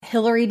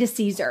Hillary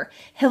DeCesar.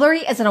 Hillary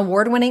is an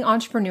award-winning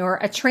entrepreneur,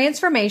 a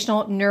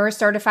transformational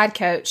neuro-certified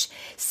coach,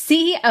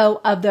 CEO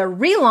of the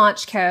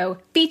ReLaunch Co.,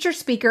 featured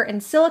speaker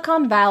in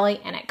Silicon Valley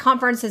and at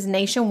conferences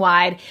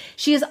nationwide.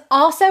 She is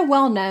also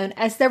well known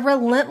as the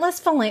relentless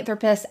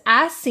philanthropist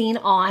as seen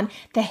on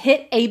the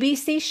hit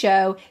ABC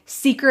show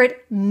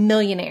Secret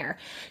Millionaire.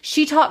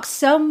 She talks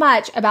so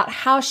much about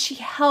how she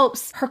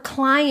helps her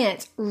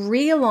clients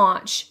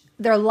relaunch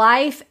their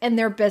life and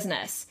their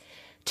business,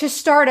 to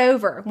start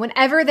over.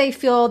 Whenever they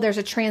feel there's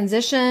a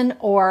transition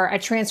or a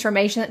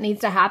transformation that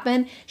needs to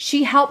happen,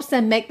 she helps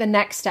them make the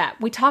next step.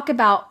 We talk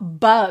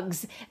about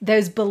bugs,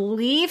 those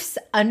beliefs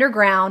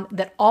underground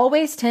that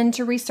always tend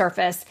to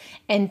resurface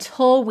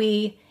until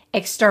we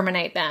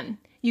exterminate them.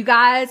 You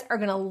guys are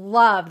going to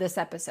love this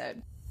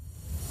episode.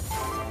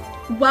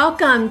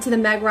 Welcome to the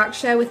Meg Rock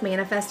Show with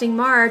Manifesting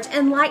Marge,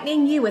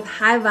 enlightening you with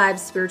high vibe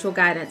spiritual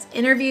guidance,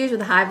 interviews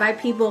with high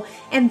vibe people,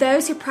 and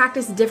those who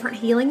practice different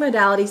healing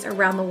modalities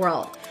around the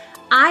world.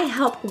 I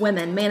help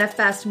women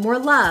manifest more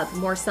love,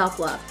 more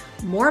self-love,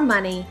 more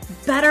money,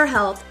 better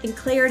health, and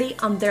clarity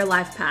on their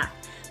life path.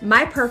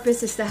 My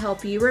purpose is to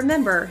help you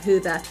remember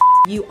who the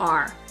you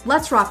are.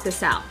 Let's rock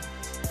this out.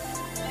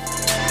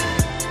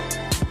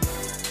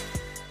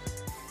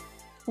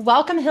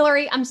 Welcome,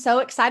 Hillary. I'm so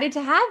excited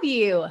to have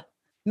you.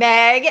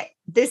 Meg,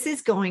 this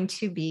is going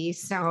to be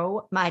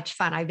so much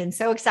fun. I've been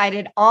so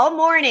excited all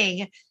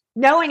morning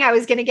knowing I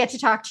was going to get to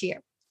talk to you.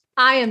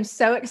 I am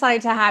so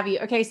excited to have you.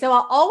 Okay, so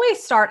I'll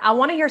always start. I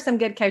want to hear some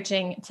good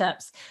coaching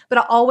tips, but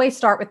I always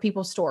start with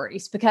people's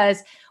stories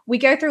because we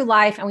go through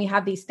life and we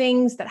have these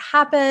things that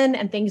happen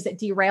and things that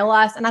derail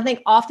us. And I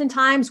think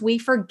oftentimes we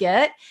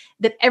forget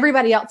that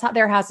everybody else out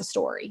there has a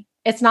story.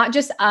 It's not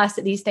just us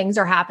that these things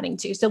are happening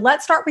to. So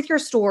let's start with your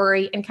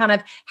story and kind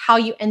of how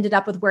you ended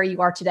up with where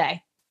you are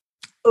today.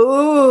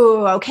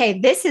 Ooh, okay.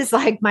 This is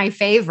like my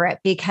favorite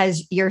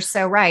because you're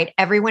so right.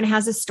 Everyone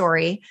has a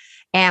story.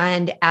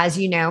 And as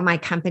you know, my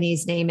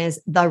company's name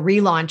is the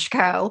ReLaunch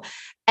Co.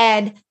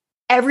 And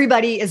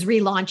everybody is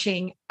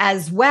relaunching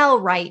as well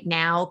right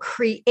now,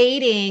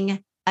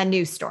 creating a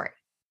new story,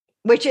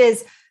 which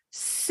is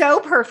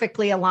so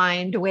perfectly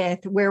aligned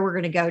with where we're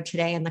going to go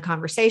today in the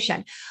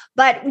conversation.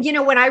 But, you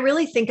know, when I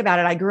really think about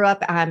it, I grew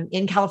up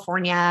in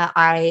California.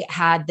 I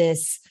had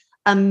this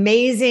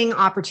amazing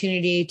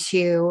opportunity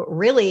to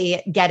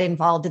really get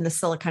involved in the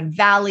Silicon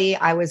Valley.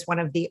 I was one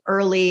of the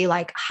early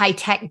like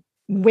high-tech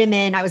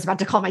women. I was about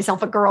to call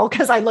myself a girl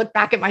because I look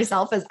back at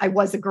myself as I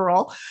was a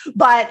girl,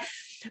 but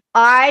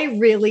I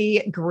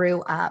really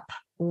grew up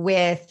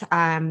with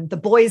the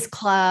boys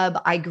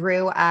club. I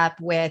grew up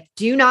with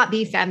do not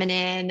be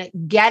feminine,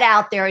 get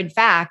out there. In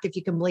fact, if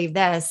you can believe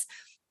this,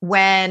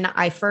 when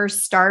I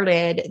first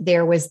started,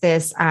 there was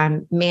this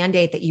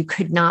mandate that you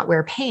could not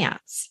wear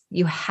pants.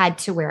 You had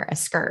to wear a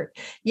skirt.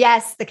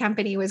 Yes, the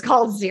company was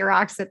called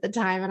Xerox at the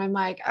time. And I'm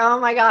like,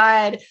 oh my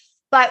God.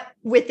 But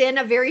within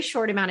a very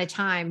short amount of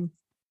time,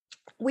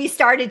 we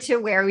started to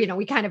wear, you know,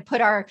 we kind of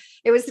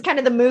it was kind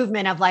of the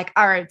movement of like,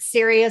 all right,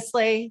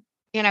 seriously,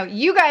 you know,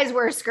 you guys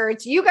wear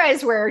skirts, you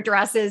guys wear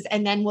dresses,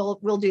 and then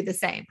we'll do the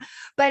same.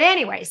 But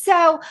anyway,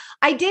 so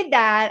I did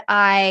that.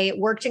 I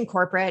worked in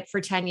corporate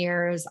for 10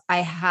 years.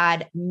 I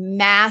had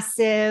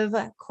massive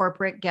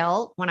corporate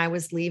guilt when I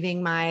was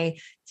leaving my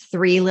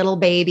 3 little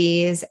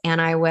babies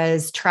and I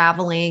was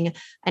traveling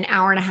an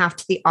hour and a half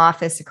to the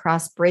office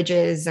across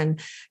bridges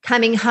and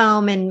coming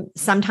home. And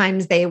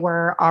sometimes they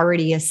were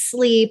already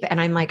asleep.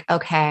 And I'm like,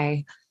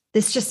 okay,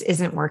 this just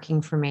isn't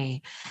working for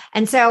me.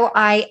 And so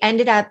I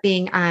ended up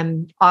being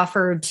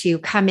offered to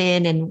come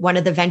in, and one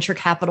of the venture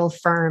capital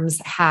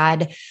firms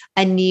had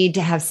a need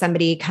to have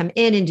somebody come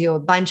in and do a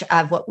bunch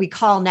of what we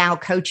call now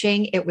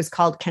coaching. It was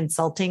called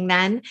consulting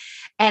then.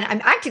 And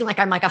I'm acting like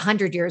I'm like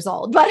 100 years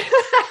old, but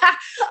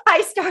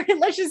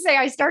let's just say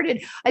I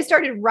started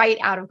right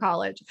out of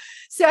college.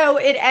 So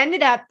it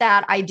ended up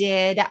that I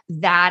did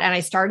that. And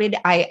I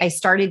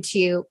started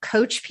to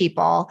coach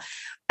people.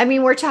 I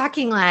mean, we're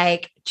talking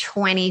like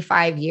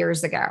 25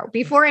 years ago,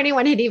 before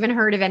anyone had even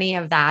heard of any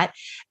of that.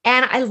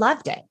 And I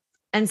loved it.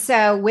 And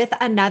so with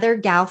another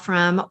gal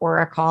from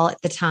Oracle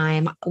at the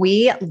time,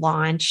 we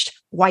launched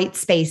White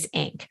Space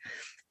Inc.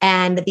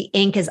 And the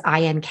ink is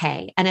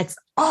INK. And it's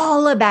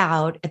all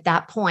about, at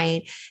that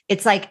point,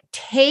 it's like,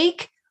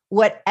 take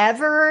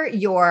whatever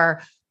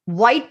your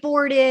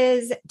whiteboard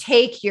is,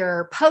 take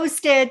your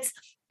Post-its,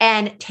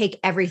 and take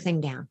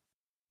everything down.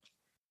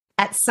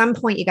 At some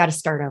point, you got to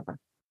start over.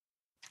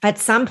 At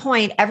some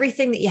point,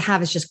 everything that you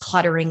have is just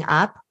cluttering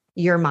up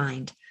your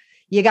mind.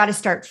 You got to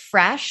start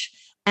fresh.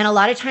 And a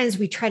lot of times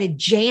we try to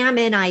jam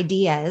in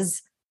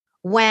ideas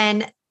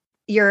when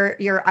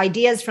your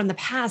ideas from the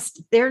past,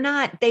 they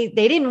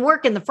didn't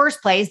work in the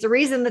first place. The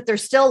reason that they're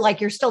still like,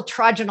 you're still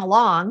trudging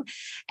along.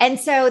 And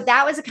so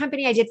that was a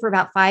company I did for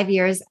about 5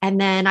 years. And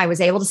then I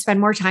was able to spend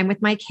more time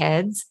with my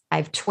kids. I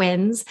have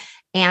twins.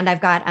 And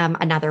I've got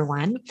another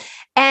one.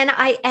 And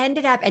I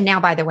ended up, and now,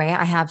 by the way,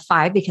 I have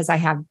 5 because I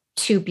have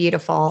two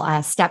beautiful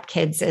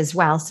stepkids as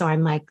well. So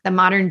I'm like the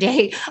modern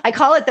day, I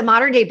call it the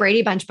modern day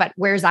Brady Bunch, but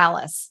where's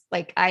Alice?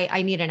 Like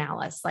I need an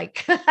Alice,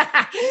 like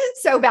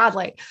so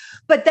badly.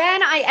 But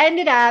then I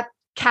ended up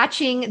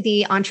catching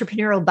the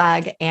entrepreneurial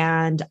bug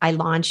and I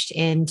launched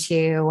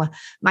into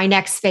my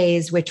next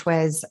phase, which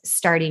was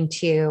starting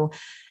to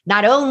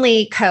not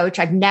only coach.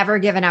 I've never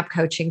given up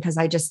coaching because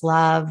I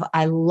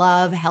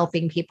love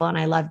helping people and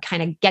I love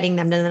kind of getting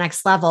them to the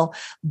next level.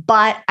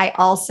 But I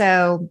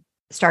also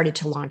started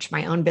to launch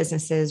my own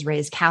businesses,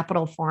 raise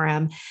capital for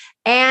them.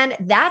 And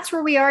that's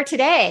where we are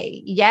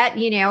today. Yet,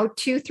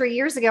 2-3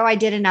 years ago, I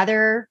did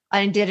another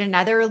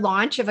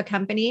launch of a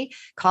company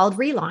called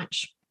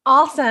ReLaunch.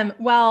 Awesome.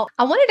 Well,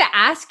 I wanted to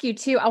ask you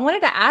too. I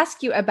wanted to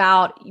ask you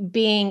about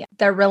being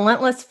the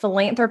relentless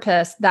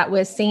philanthropist that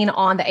was seen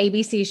on the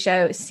ABC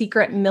show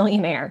Secret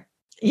Millionaire.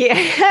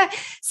 Yeah.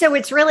 So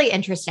it's really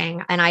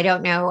interesting. And I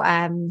don't know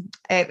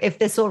if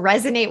this will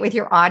resonate with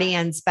your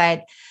audience,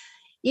 but,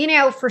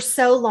 for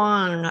so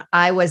long,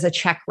 I was a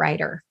check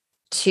writer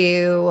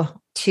to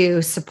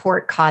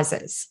support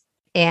causes.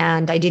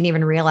 And I didn't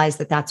even realize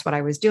that that's what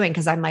I was doing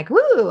because I'm like,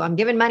 woo, I'm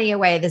giving money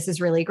away. This is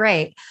really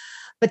great.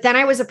 But then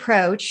I was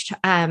approached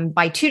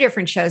by two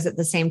different shows at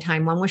the same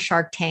time. One was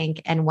Shark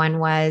Tank and one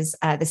was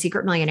The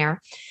Secret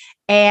Millionaire.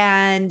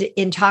 And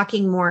in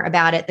talking more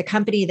about it, the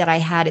company that I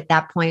had at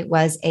that point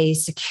was a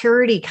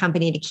security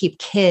company to keep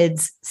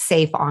kids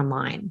safe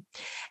online.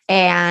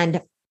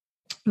 And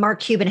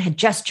Mark Cuban had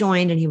just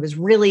joined and he was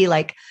really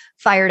like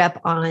fired up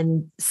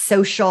on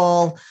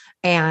social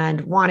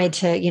and wanted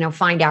to,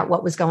 find out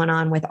what was going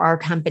on with our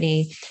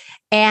company.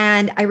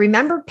 And I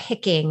remember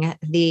picking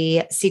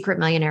The Secret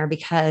Millionaire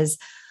because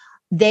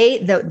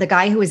the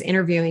guy who was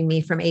interviewing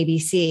me from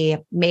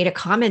ABC made a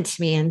comment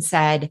to me and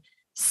said,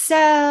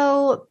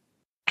 so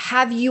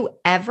have you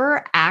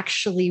ever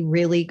actually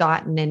really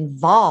gotten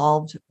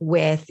involved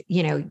with,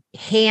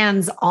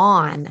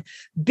 hands-on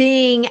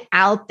being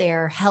out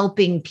there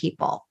helping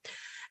people?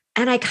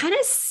 And I kind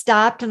of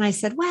stopped and I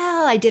said,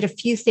 well, I did a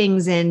few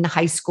things in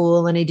high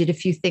school and I did a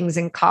few things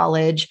in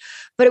college,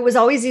 but it was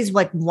always these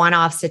like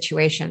one-off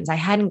situations. I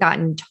hadn't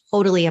gotten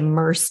totally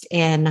immersed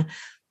in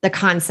the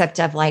concept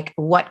of like,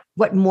 what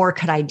more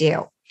could I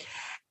do?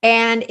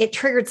 And it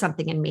triggered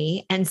something in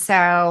me. And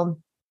so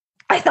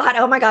I thought,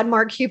 oh my God,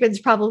 Mark Cuban's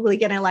probably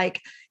going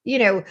to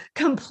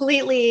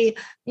completely,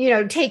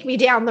 take me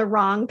down the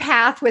wrong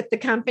path with the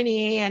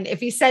company. And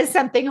if he says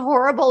something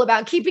horrible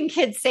about keeping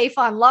kids safe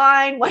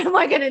online, what am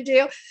I going to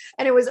do?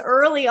 And it was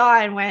early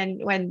on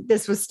when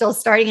this was still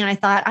starting. And I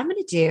thought, I'm going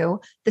to do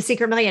The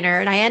Secret Millionaire.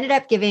 And I ended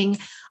up giving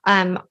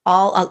a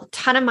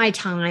ton of my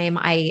time.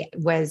 I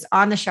was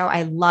on the show.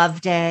 I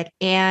loved it.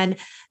 And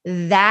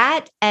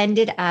that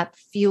ended up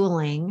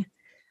fueling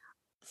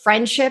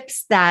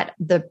friendships that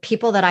the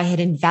people that I had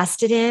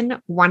invested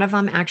in, one of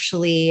them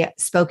actually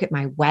spoke at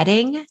my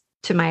wedding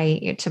to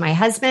my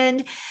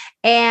husband.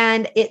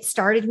 And it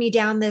started me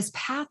down this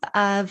path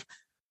of,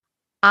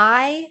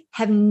 I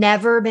have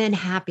never been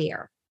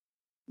happier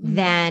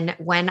than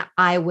when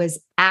I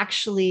was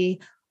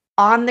actually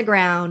on the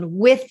ground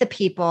with the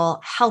people,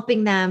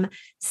 helping them,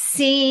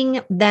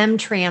 seeing them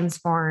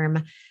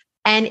transform.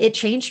 And it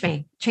changed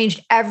me,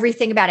 changed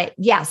everything about it.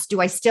 Yes.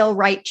 Do I still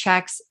write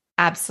checks?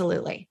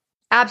 Absolutely.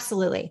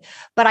 Absolutely.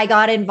 But I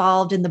got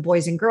involved in the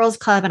Boys and Girls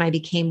Club and I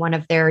became one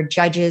of their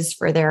judges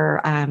for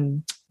their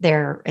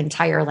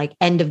entire like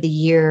end of the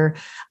year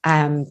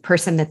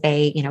person that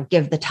they,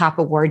 give the top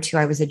award to.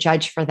 I was a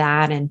judge for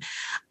that. And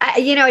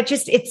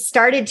it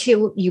started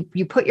to,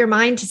 you put your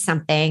mind to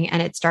something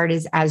and it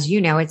started, as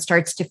it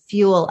starts to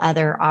fuel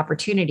other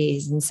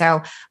opportunities. And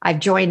so I've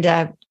joined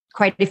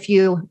quite a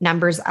few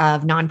numbers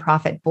of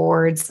nonprofit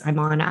boards. I'm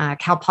on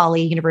Cal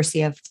Poly,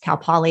 University of Cal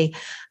Poly.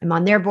 I'm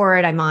on their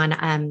board. I'm on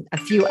a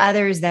few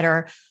others that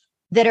are,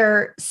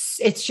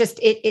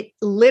 it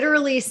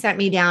literally sent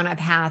me down a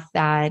path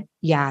that,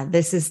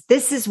 this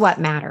is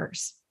what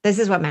matters. This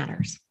is what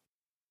matters.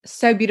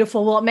 So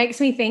beautiful. Well, it makes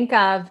me think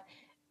of,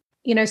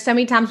 so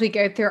many times we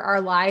go through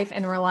our life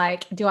and we're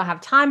like, do I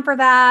have time for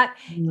that?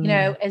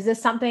 Is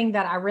this something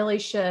that I really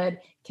should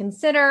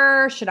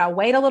consider? Should I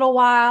wait a little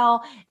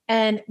while?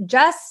 And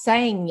just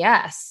saying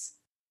yes,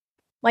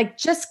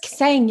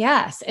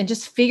 and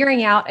just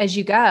figuring out as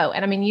you go.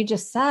 And I mean, you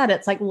just said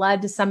it's like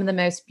led to some of the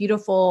most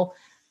beautiful,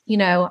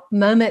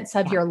 moments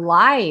of your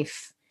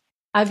life,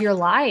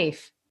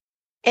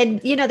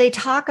 And, they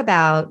talk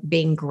about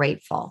being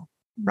grateful,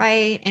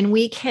 right? And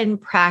we can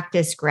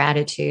practice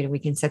gratitude and we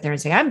can sit there and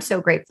say, I'm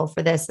so grateful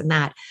for this and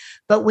that.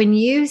 But when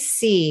you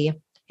see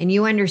and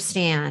you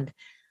understand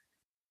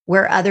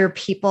where other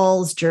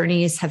people's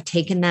journeys have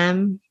taken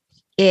them,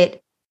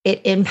 it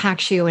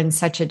impacts you in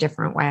such a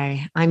different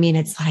way. I mean,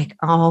 it's like,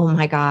 oh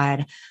my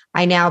God,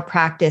 I now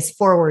practice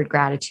forward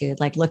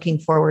gratitude, like looking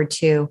forward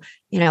to,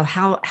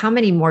 how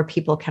many more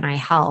people can I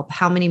help?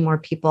 How many more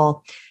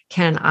people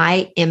can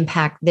I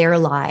impact their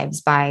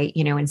lives by,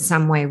 in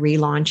some way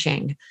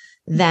relaunching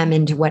them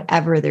into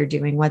whatever they're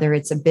doing, whether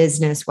it's a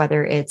business,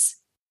 whether it's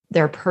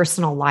their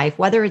personal life,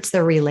 whether it's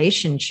their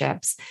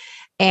relationships.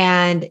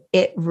 And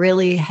it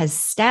really has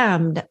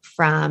stemmed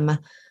from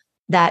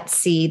that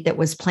seed that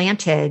was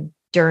planted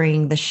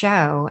during the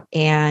show.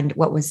 And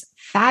what was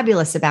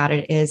fabulous about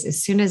it is,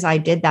 as soon as I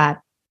did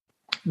that,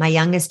 my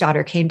youngest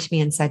daughter came to me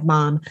and said,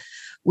 Mom,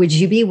 would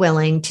you be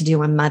willing to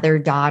do a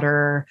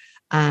mother-daughter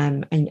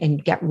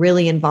and get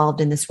really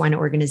involved in this one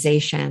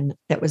organization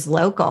that was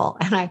local?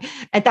 And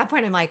at that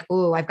point, I'm like,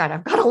 oh, I've got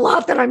a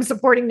lot that I'm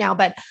supporting now.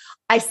 But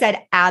I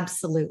said,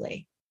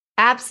 absolutely,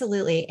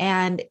 absolutely.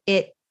 And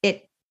it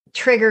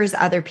triggers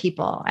other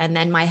people. And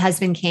then my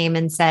husband came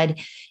and said,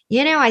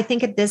 I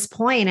think at this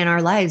point in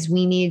our lives,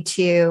 we need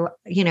to,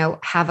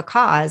 have a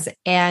cause.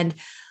 And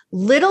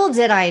little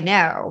did I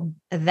know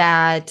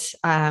that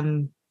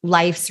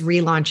life's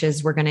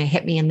relaunches were going to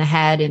hit me in the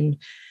head and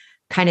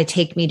kind of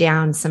take me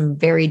down some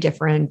very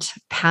different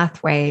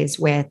pathways,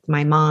 with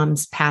my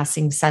mom's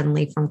passing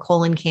suddenly from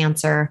colon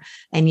cancer.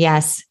 And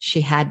yes,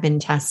 she had been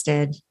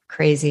tested.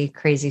 Crazy,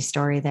 crazy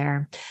story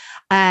there.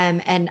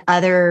 And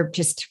other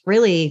just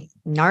really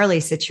gnarly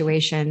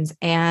situations.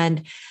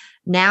 And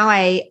now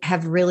I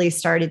have really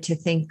started to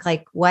think,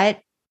 like,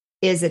 what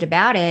is it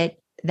about it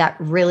that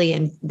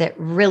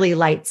really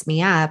lights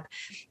me up?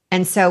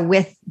 And so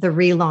with the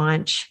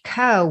ReLaunch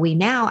Co., we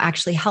now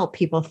actually help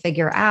people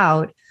figure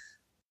out,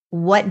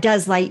 what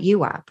does light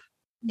you up?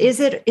 Is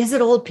it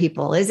old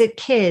people? Is it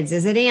kids?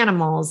 Is it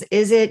animals?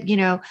 Is it,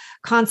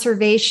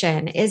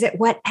 conservation? Is it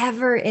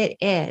whatever it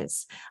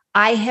is?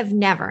 I have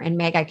never, and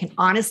Meg, I can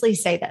honestly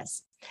say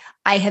this,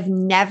 I have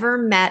never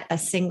met a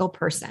single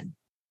person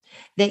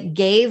that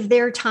gave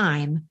their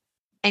time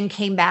and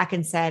came back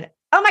and said,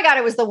 oh my God,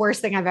 it was the worst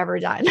thing I've ever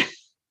done.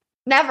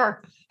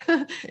 Never,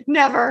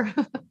 never.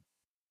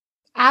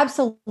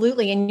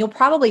 Absolutely. And you'll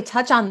probably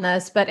touch on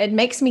this, but it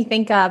makes me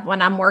think of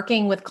when I'm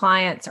working with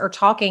clients or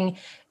talking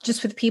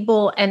just with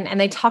people and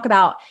they talk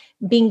about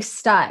being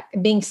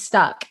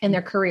stuck in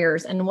their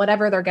careers and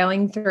whatever they're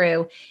going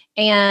through.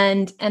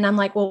 And I'm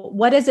like, well,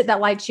 what is it that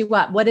lights you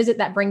up? What is it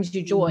that brings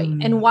you joy?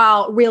 And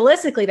while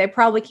realistically, they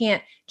probably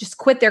can't just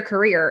quit their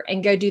career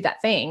and go do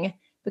that thing,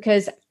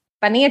 because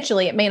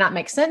financially it may not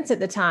make sense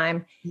at the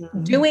time,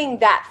 doing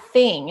that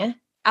thing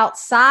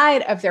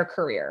outside of their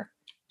career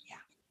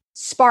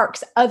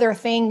sparks other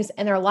things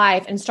in their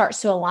life and starts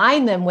to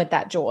align them with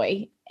that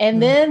joy.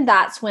 And then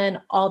that's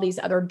when all these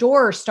other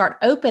doors start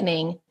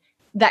opening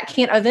that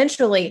can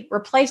eventually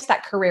replace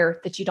that career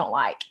that you don't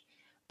like.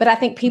 But I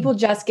think people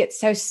just get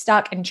so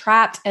stuck and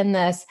trapped in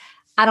this,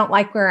 I don't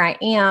like where I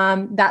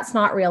am, that's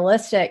not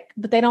realistic,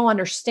 but they don't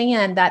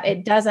understand that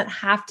it doesn't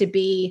have to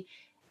be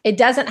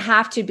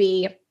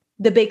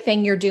the big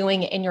thing you're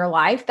doing in your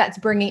life that's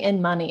bringing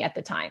in money at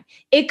the time.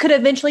 It could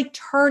eventually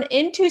turn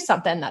into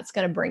something that's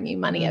going to bring you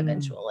money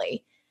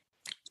eventually.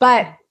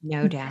 But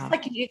no doubt,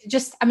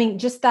 just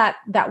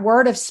that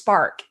word of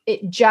spark,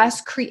 it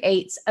just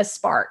creates a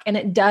spark, and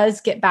it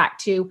does get back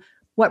to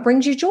what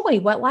brings you joy,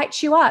 what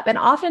lights you up. And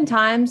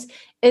oftentimes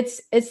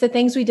it's the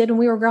things we did when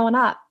we were growing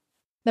up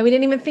that we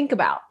didn't even think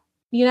about.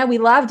 We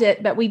loved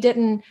it, but I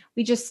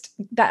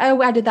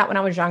did that when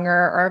I was younger,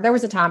 or there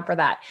was a time for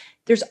that.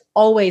 There's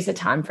always a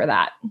time for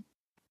that.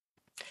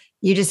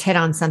 You just hit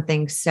on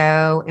something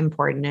so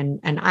important.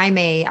 And I'm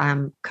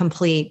a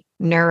complete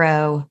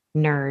neuro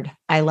nerd.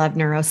 I love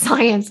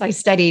neuroscience. I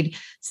studied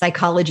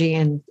psychology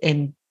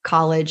in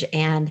college.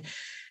 And,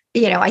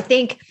 I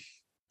think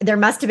there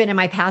must have been in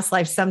my past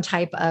life some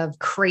type of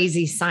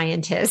crazy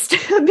scientist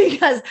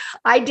because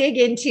I dig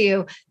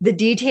into the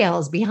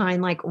details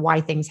behind like why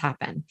things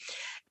happen.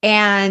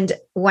 And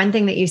one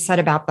thing that you said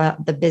about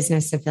the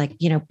business of like,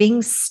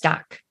 being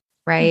stuck,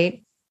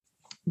 right?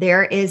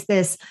 There is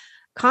this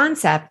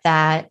concept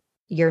that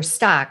you're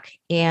stuck.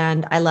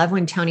 And I love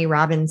when Tony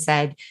Robbins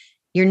said,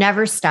 you're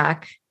never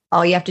stuck.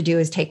 All you have to do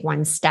is take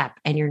one step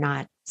and you're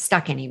not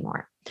stuck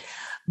anymore.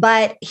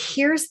 But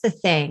here's the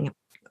thing.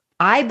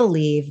 I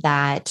believe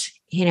that,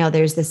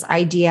 there's this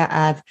idea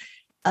of,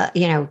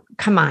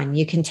 come on,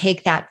 you can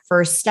take that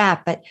first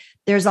step, but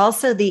there's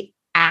also the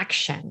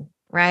action,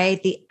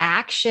 right? The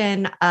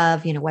action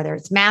of, whether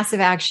it's massive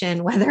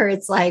action, whether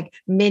it's like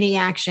mini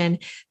action,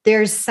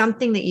 there's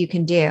something that you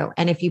can do.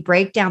 And if you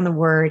break down the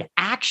word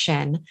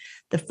action,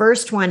 the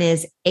first one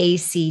is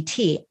ACT,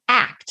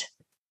 act.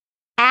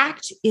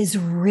 Act is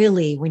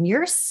really when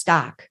you're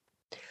stuck.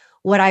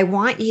 What I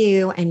want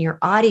you and your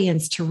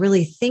audience to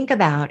really think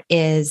about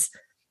is,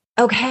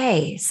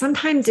 okay,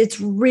 sometimes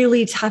it's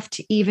really tough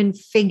to even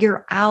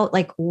figure out,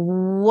 like,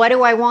 what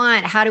do I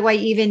want? How do I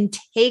even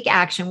take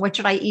action? What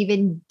should I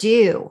even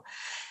do?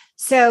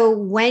 So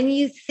when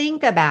you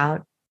think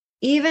about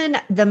even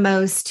the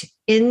most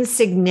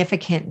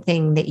insignificant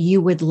thing that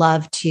you would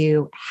love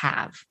to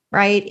have,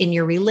 right, in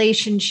your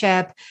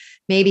relationship,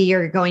 maybe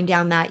you're going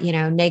down that,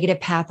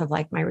 negative path of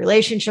like, my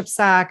relationships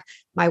suck,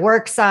 my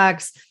work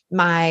sucks,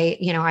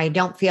 I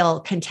don't feel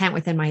content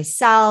within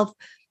myself.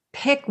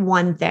 Pick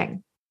one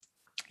thing.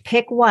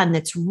 Pick one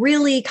that's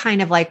really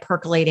kind of like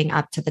percolating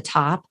up to the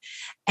top.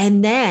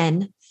 And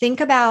then think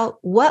about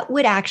what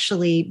would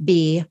actually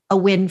be a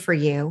win for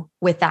you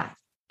with that.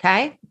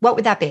 Okay. What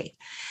would that be?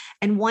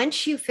 And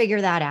once you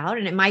figure that out,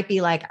 and it might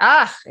be like,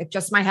 if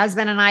just my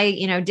husband and I,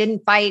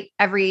 didn't fight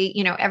every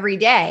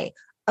day.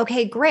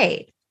 Okay,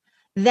 great.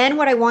 Then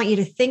what I want you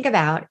to think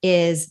about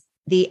is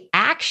the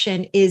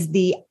action is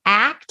the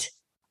act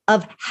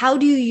of how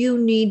do you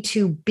need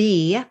to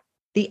be,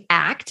 the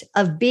act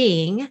of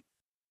being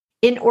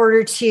in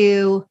order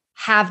to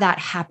have that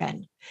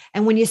happen.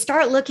 And when you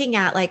start looking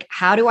at like,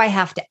 how do I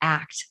have to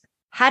act?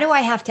 How do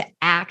I have to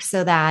act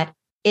so that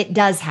it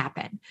does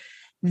happen?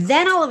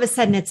 Then all of a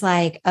sudden it's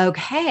like,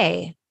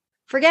 okay,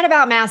 forget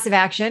about massive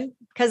action.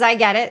 Because I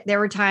get it. There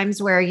were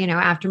times where,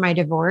 after my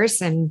divorce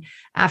and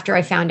after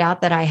I found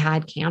out that I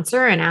had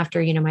cancer and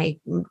after, my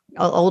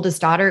oldest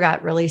daughter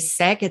got really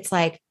sick, it's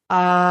like,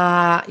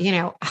 action,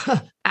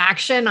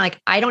 like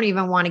I don't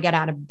even want to get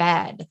out of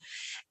bed.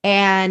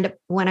 And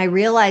when I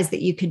realized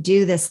that you could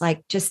do this,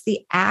 like just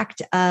the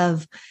act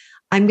of,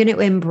 I'm going to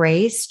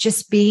embrace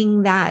just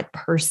being that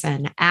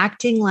person,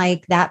 acting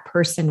like that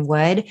person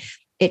would,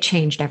 it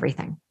changed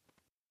everything.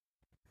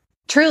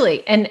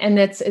 Truly. And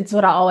it's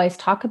what I always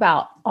talk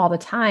about all the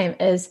time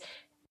is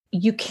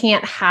you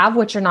can't have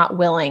what you're not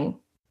willing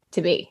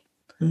to be.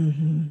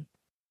 Mm-hmm.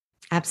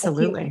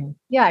 Absolutely.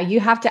 You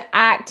have to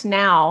act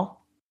now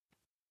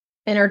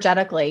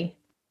energetically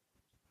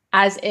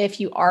as if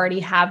you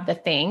already have the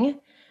thing,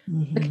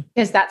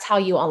 because that's how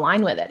you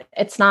align with it.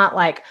 It's not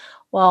like,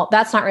 well,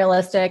 that's not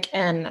realistic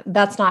and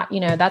that's not,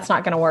 that's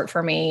not going to work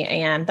for me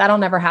and that'll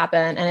never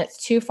happen. And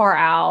it's too far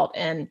out.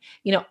 And,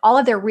 all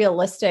of their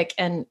realistic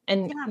and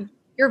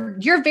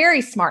you're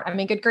very smart. I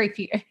mean, good grief.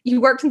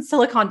 You worked in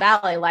Silicon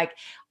Valley. Like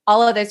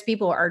all of those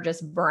people are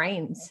just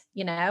brains,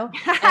 and I'm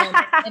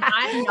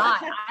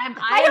not.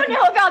 I don't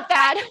know about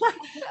that.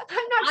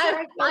 I'm not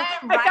sure.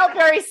 I felt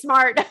very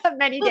smart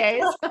many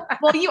days.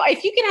 Well,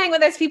 if you can hang with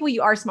those people,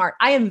 you are smart.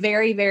 I am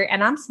very, very,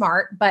 and I'm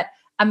smart, but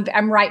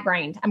I'm right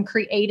brained. I'm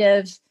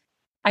creative.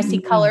 I see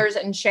colors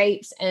and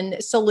shapes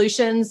and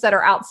solutions that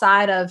are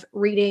outside of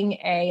reading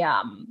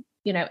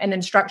an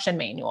instruction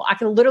manual. I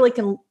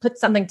can put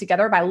something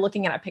together by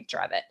looking at a picture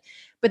of it.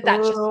 But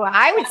that's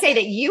I would say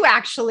that you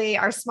actually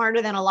are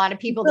smarter than a lot of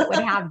people that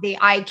would have the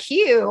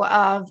IQ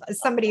of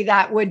somebody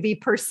that would be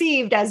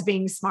perceived as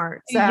being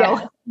smart. So,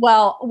 yeah.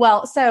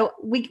 Well, so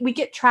we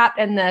get trapped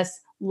in this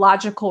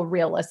logical,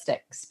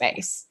 realistic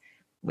space.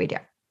 We do.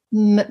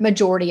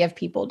 Majority of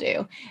people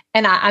do.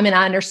 And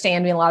I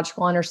understand being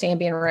logical, understand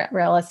being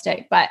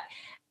realistic, but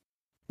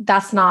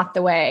that's not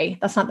the way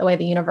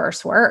the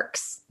universe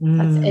works.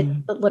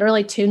 It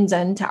literally tunes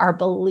into our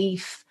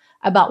belief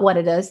about what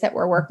it is that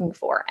we're working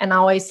for. And I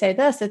always say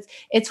this,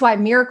 it's why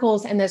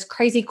miracles and those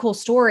crazy cool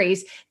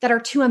stories that are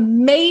too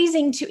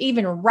amazing to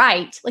even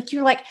write. Like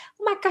you're like,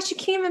 oh my gosh, you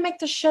can't even make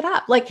this shit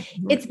up. Like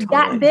it's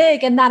that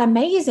big and that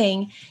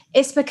amazing.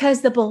 It's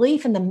because the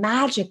belief and the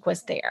magic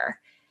was there,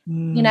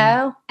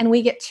 and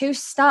we get too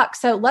stuck.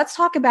 So let's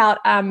talk about,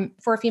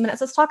 for a few minutes,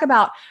 let's talk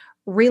about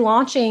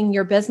relaunching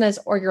your business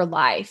or your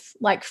life,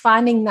 like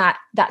finding that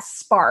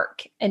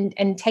spark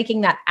and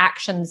taking that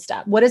action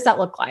step. What does that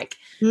look like?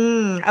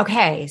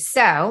 Okay.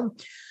 So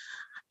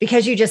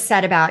because you just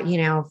said about,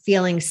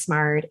 feeling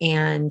smart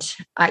and,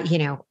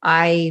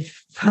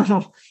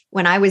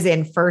 when I was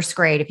in first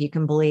grade, if you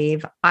can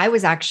believe, I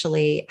was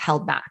actually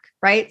held back,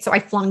 right? So I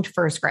flunked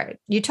first grade.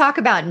 You talk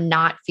about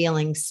not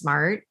feeling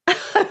smart.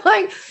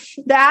 Like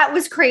that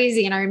was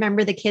crazy. And I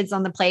remember the kids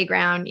on the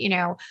playground,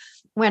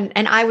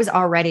 and I was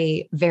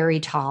already very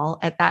tall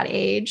at that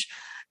age.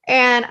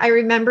 And I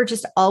remember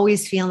just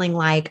always feeling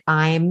like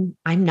I'm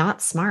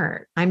not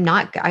smart. I'm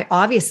not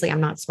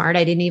smart.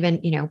 I didn't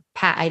even,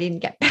 I didn't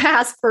get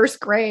past first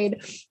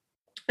grade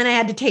and I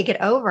had to take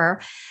it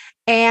over.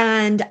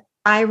 And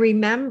I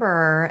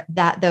remember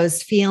that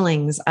those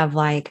feelings of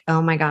like,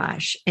 oh my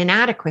gosh,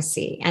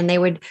 inadequacy. And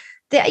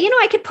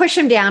I could push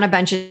them down a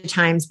bunch of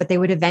times, but they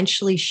would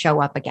eventually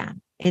show up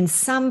again in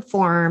some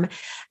form.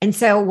 And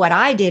so what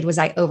I did was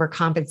I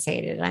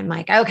overcompensated. I'm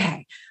like,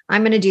 okay,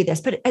 I'm going to do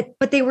this, but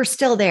they were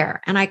still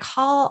there. And I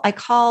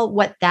call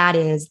what that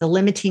is, the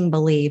limiting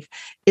belief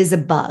is a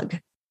bug.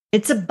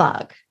 It's a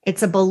bug.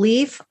 It's a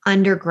belief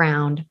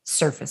underground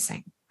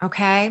surfacing.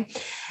 Okay.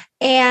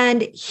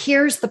 And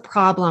here's the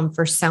problem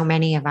for so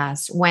many of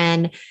us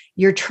when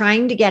you're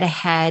trying to get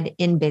ahead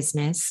in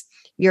business.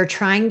 You're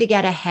trying to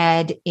get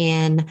ahead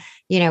in,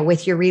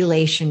 with your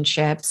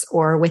relationships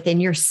or within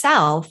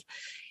yourself,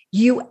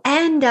 you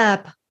end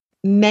up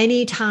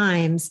many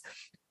times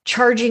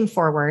charging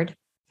forward.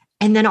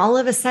 And then all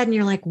of a sudden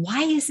you're like,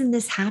 why isn't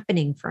this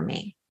happening for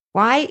me?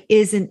 Why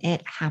isn't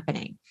it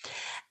happening?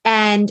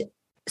 And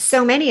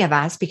so many of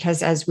us,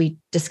 because as we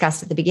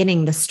discussed at the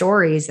beginning, the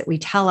stories that we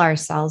tell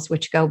ourselves,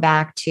 which go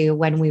back to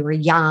when we were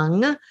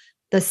young,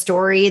 the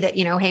story that,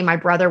 hey, my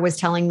brother was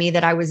telling me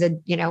that I was a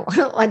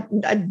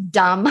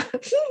dumb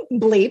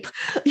bleep,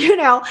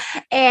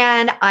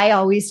 and I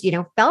always,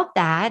 felt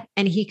that.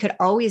 And he could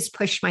always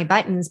push my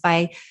buttons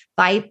by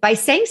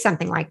saying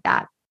something like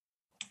that.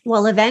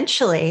 Well,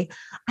 eventually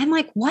I'm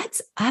like,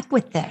 what's up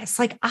with this?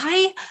 Like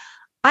I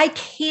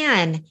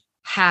can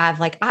have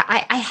like,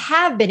 I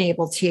have been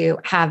able to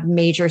have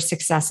major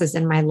successes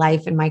in my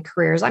life and my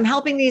careers. I'm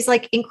helping these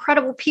like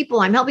incredible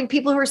people. I'm helping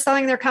people who are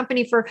selling their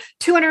company for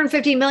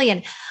 250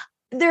 million.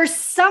 There's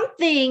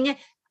something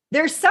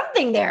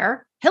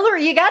there.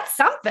 Hillary, you got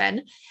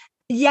something.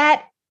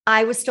 Yet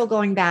I was still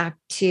going back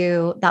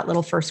to that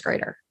little first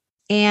grader.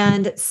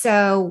 And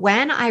so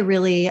when I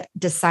really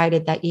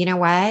decided that, you know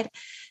what,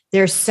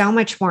 there's so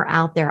much more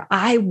out there.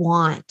 I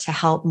want to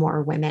help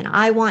more women.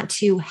 I want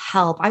to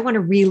help. I want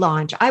to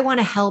relaunch. I want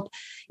to help,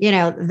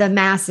 the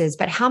masses.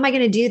 But how am I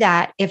going to do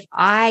that if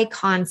I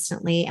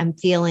constantly am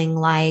feeling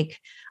like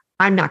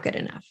I'm not good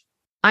enough?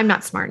 I'm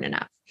not smart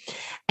enough.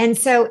 And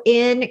so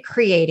in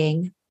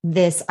creating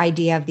this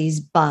idea of these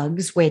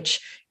bugs,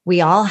 which we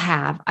all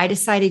have, I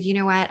decided, you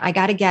know what, I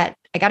got to get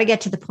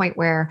to the point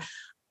where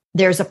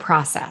there's a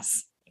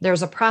process.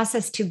 There's a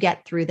process to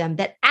get through them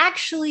that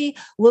actually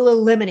will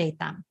eliminate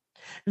them,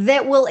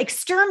 that will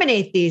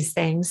exterminate these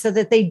things so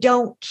that they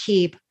don't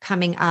keep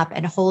coming up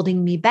and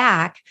holding me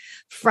back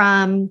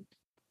from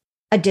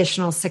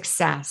additional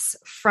success,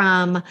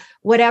 from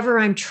whatever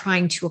I'm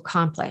trying to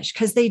accomplish.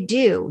 Because they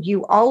do.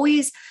 You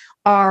always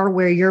are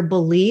where your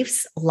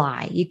beliefs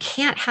lie. You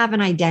can't have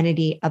an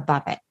identity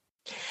above it.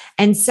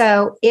 And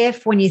so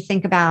when you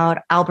think about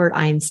Albert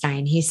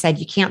Einstein, he said,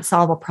 you can't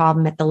solve a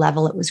problem at the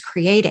level it was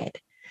created.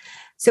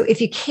 So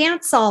if you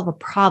can't solve a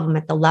problem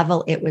at the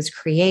level it was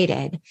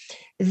created,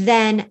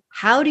 then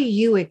how do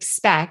you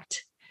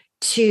expect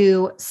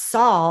to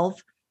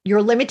solve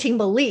your limiting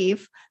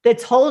belief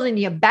that's holding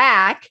you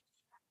back?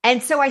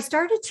 And so I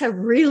started to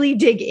really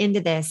dig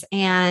into this,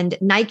 and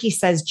Nike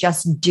says,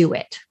 just do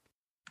it,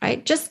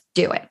 right? Just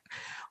do it.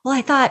 Well,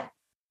 I thought,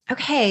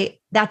 okay,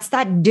 that's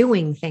that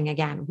doing thing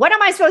again. What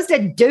am I supposed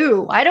to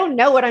do? I don't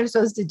know what I'm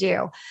supposed to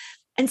do.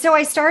 And so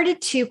I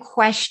started to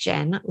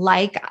question,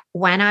 like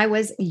when I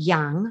was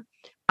young,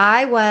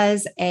 I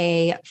was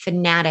a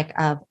fanatic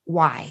of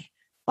why.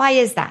 Why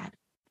is that?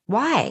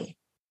 Why?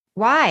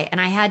 And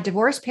I had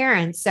divorced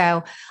parents,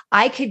 so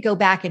I could go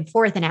back and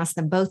forth and ask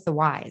them both the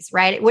whys,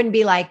 right? It wouldn't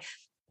be like,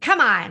 come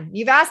on,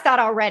 you've asked that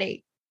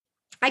already.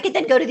 I could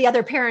then go to the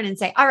other parent and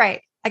say, all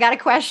right, I got a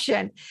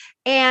question.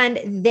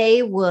 And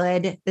they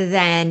would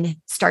then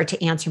start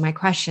to answer my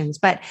questions.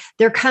 But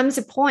there comes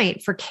a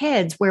point for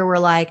kids where we're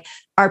like,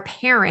 our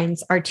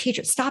parents, our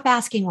teachers, stop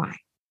asking why.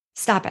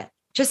 Stop it.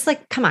 Just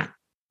like, come on.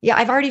 Yeah,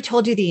 I've already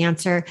told you the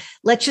answer.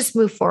 Let's just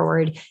move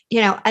forward.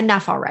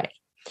 Enough already.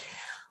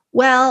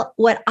 Well,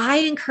 what I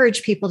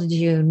encourage people to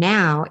do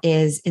now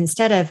is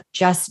instead of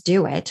just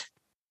do it,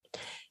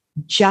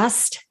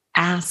 just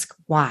ask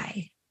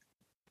why.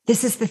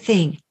 This is the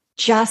thing.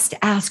 Just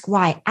ask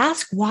why.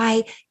 Ask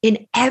why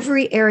in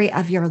every area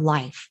of your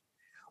life.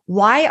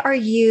 Why are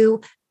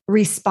you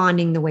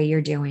responding the way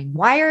you're doing?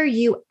 Why are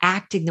you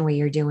acting the way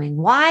you're doing?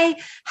 Why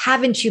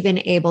haven't you been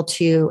able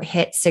to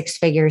hit 6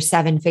 figures,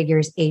 7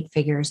 figures, 8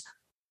 figures?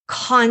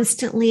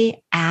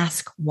 Constantly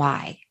ask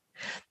why,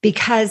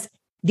 because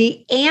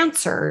the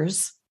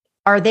answers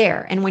are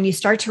there. And when you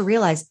start to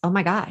realize, oh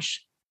my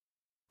gosh,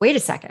 wait a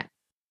second.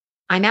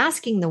 I'm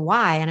asking the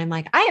why. And I'm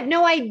like, I have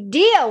no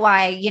idea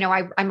why,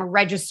 I'm a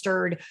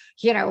registered,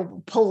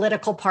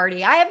 political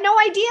party. I have no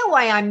idea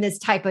why I'm this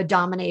type of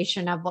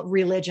domination of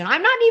religion.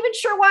 I'm not even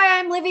sure why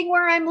I'm living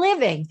where I'm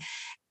living.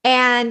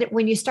 And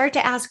when you start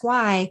to ask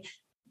why,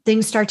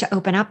 things start to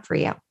open up for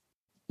you.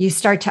 You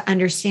start to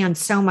understand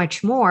so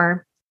much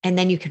more. And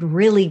then you can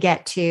really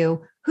get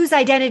to whose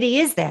identity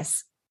is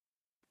this?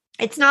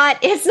 It's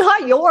not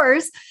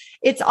yours.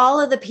 It's all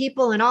of the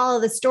people and all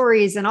of the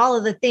stories and all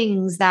of the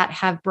things that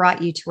have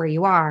brought you to where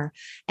you are.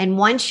 And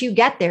once you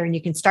get there and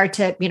you can start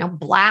to,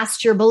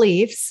 blast your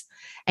beliefs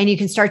and you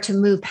can start to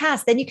move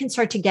past, then you can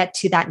start to get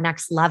to that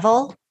next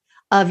level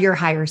of your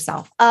higher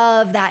self,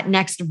 of that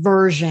next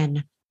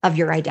version of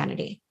your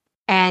identity.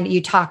 And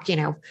you talk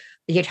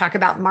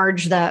about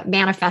Marge, the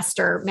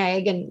manifester,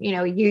 Meg, and,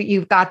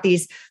 you've got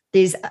these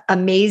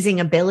amazing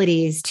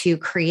abilities to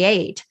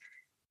create.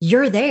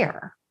 You're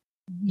there.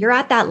 You're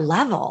at that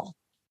level.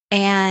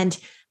 And,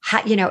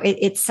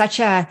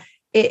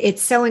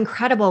 it's so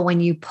incredible when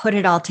you put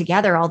it all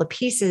together, all the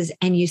pieces,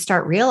 and you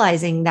start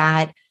realizing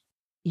that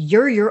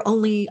you're your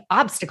only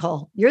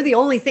obstacle. You're the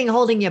only thing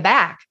holding you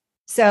back.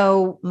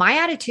 So my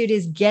attitude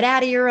is get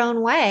out of your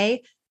own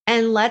way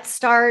and let's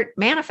start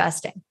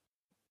manifesting.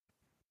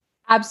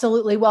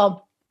 Absolutely.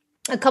 Well,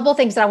 a couple of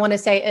things that I want to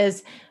say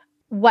is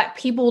what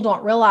people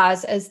don't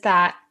realize is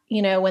that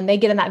when they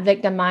get in that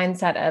victim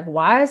mindset of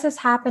why is this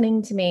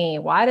happening to me?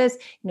 Why is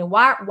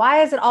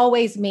it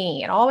always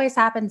me? It always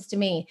happens to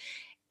me.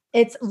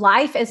 It's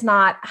life is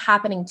not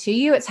happening to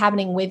you. It's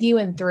happening with you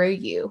and through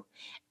you.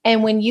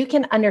 And when you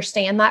can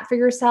understand that for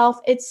yourself,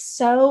 it's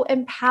so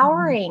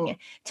empowering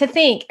to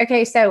think,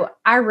 okay, so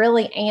I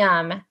really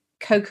am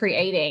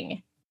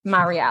co-creating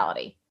my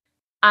reality.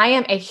 I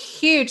am a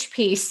huge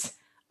piece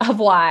of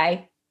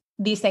why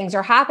these things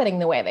are happening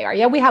the way they are.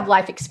 Yeah, we have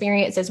life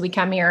experiences. We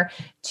come here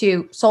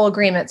to soul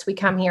agreements. We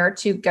come here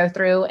to go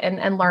through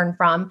and learn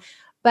from,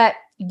 but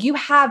you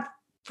have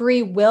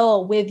free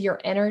will with your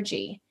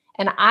energy.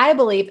 And I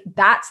believe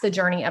that's the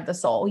journey of the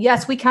soul.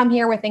 Yes, we come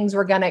here with things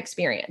we're going to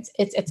experience.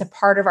 It's a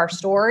part of our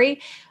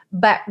story.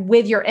 But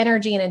with your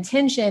energy and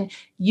intention,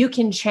 you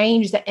can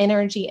change the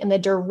energy and the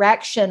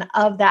direction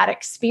of that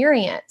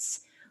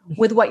experience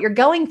with what you're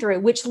going through,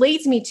 which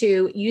leads me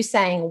to you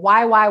saying,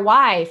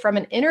 why? From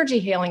an energy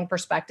healing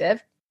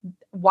perspective,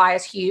 why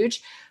is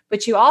huge.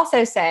 But you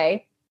also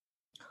say,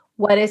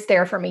 what is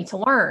there for me to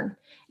learn?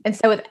 And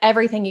so with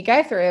everything you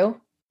go through,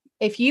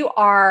 if you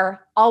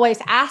are always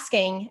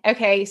asking,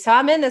 okay, so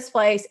I'm in this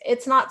place,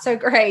 it's not so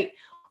great.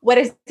 What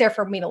is there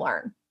for me to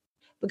learn?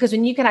 Because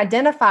when you can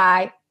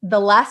identify the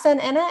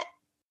lesson in it,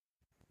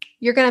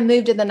 you're going to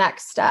move to the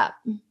next step.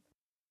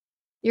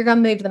 You're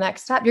going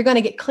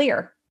to get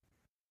clear.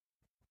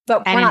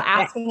 But we're not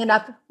asking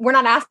enough. We're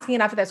not asking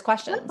enough of those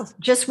questions.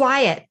 Just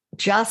why it.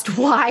 Just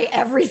why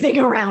everything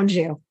around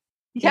you.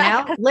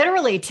 Yeah. You know,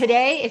 literally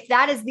today, if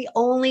that is the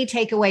only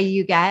takeaway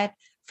you get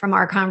from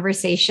our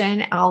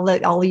conversation,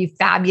 all you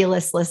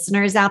fabulous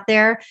listeners out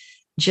there,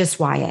 just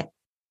why it.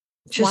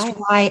 Just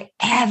why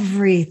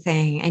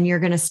everything. And you're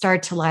going to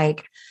start to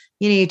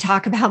you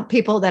talk about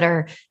people that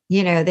are,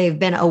 they've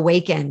been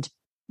awakened.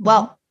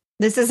 Well,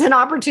 this is an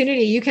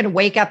opportunity. You can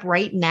wake up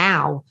right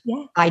now.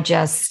 Yeah. I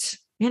just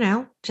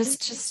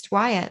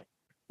why it.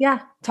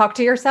 Yeah. Talk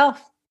to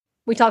yourself.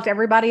 We talk to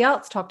everybody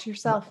else. Talk to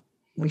yourself.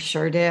 We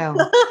sure do.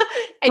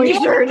 And we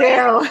sure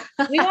do.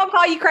 We won't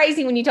call you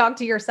crazy when you talk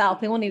to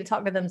yourself. People need to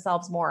talk to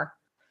themselves more.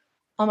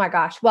 Oh my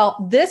gosh.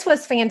 Well, this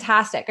was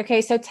fantastic.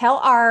 Okay. So tell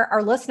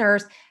our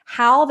listeners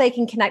how they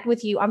can connect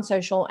with you on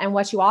social and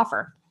what you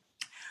offer.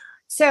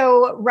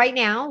 So right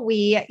now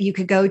you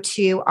could go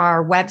to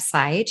our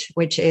website,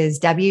 which is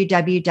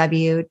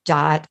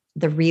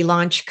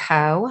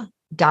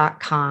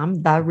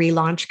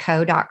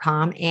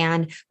www.therelaunchco.com,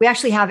 and we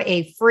actually have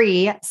a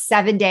free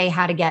 7-day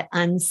how to get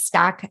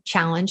unstuck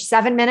challenge,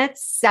 7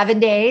 minutes, 7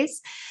 days.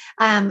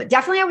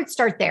 Definitely I would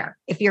start there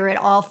if you're at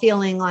all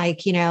feeling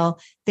like,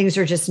 things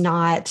are just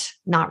not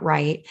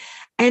right.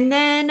 And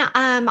then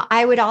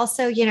I would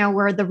also,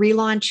 we're the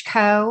ReLaunch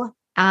Co.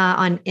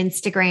 On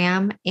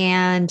Instagram.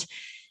 And,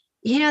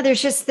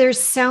 there's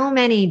so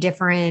many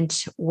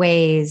different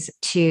ways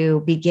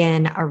to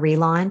begin a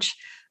relaunch.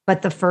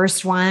 But the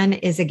first one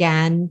is,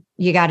 again,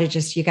 you got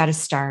to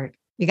start.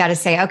 You got to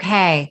say,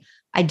 okay,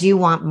 I do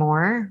want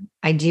more.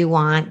 I do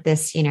want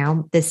this,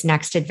 this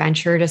next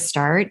adventure to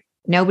start.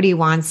 Nobody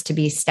wants to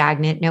be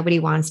stagnant. Nobody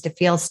wants to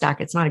feel stuck.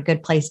 It's not a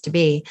good place to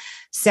be.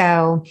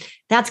 So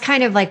that's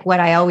kind of like what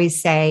I always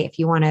say. If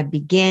you want to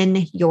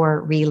begin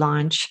your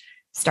relaunch,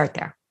 start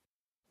there.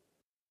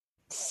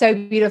 So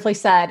beautifully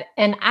said.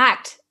 And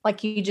act,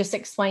 like you just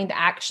explained,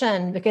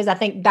 action, because I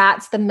think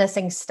that's the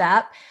missing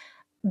step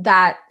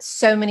that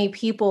so many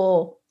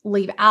people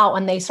leave out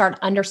when they start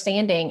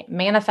understanding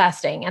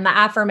manifesting and the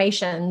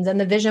affirmations and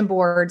the vision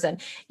boards.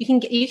 And you can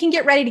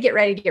get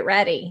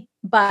ready,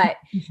 but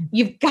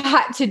you've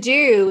got to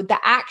do the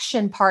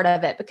action part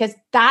of it, because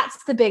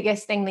that's the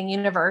biggest thing the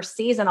universe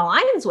sees and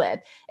aligns with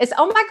is,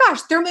 oh my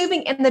gosh, they're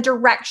moving in the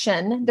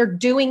direction. They're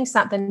doing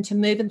something to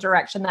move in the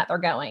direction that they're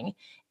going.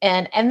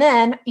 And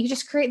then you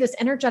just create this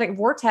energetic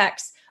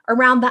vortex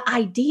around the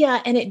idea,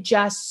 and it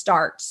just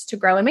starts to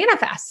grow and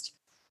manifest.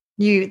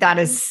 That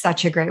is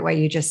such a great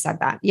way you just said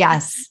that.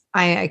 Yes,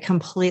 I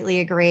completely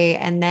agree.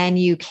 And then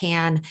you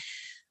can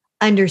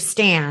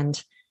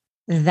understand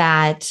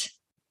that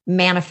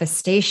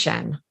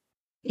manifestation,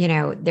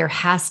 there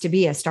has to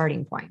be a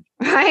starting point,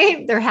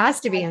 right? There has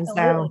to be.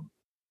 Absolutely. And so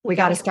we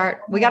got to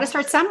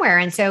start somewhere.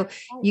 And so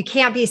you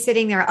can't be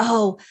sitting there,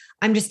 oh,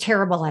 I'm just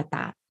terrible at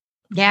that.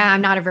 Yeah,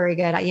 I'm not a very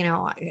good,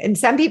 and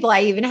some people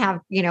I even have,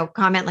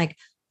 comment like,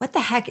 what the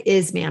heck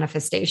is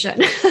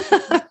manifestation?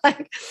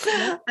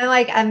 I'm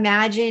like,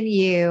 imagine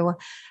you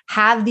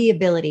have the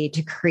ability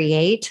to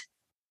create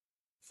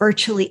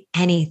virtually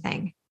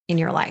anything in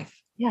your life.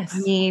 Yes. I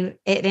mean,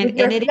 it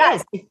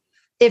is.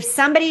 If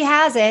somebody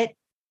has it,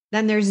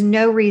 then there's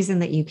no reason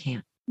that you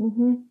can't.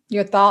 Mm-hmm.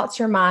 Your thoughts,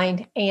 your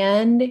mind,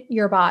 and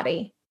your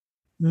body.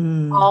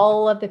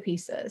 All of the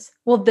pieces.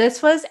 Well,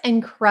 this was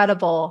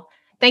incredible.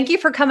 Thank you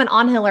for coming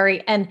on,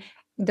 Hillary. And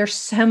there's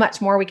so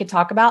much more we could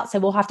talk about. So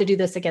we'll have to do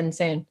this again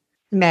soon.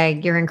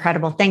 Meg, you're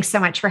incredible. Thanks so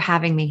much for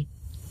having me.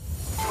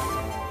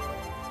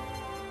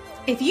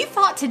 If you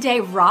thought today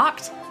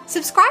rocked,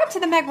 subscribe to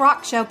the Meg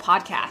Rock Show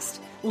podcast.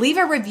 Leave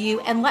a review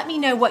and let me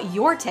know what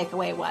your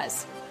takeaway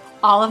was.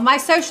 All of my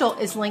social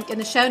is linked in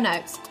the show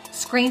notes.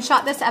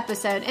 Screenshot this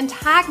episode and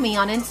tag me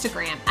on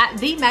Instagram at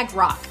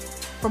 @TheMegRock.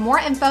 For more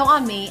info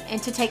on me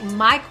and to take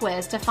my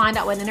quiz to find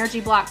out what energy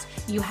blocks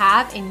you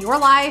have in your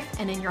life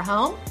and in your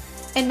home,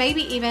 and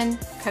maybe even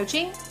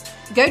coaching,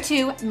 go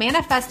to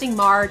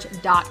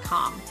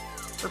manifestingmarge.com.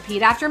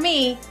 Repeat after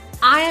me.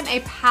 I am a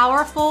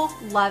powerful,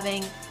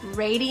 loving,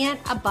 radiant,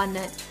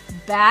 abundant,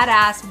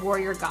 badass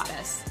warrior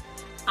goddess.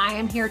 I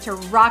am here to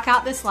rock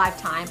out this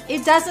lifetime.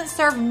 It doesn't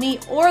serve me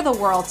or the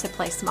world to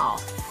play small.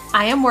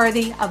 I am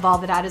worthy of all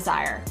that I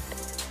desire.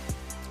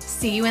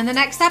 See you in the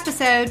next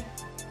episode.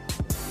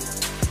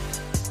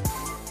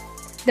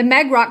 The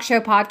Meg Rock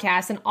Show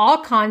podcast and all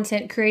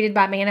content created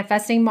by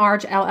Manifesting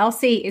Marge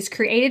LLC is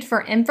created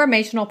for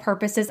informational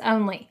purposes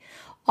only.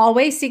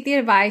 Always seek the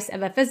advice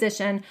of a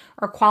physician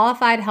or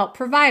qualified health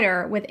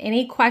provider with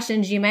any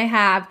questions you may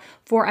have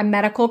for a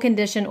medical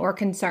condition or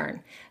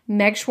concern.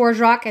 Meg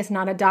Schwarzrock is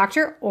not a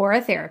doctor or a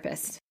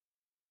therapist.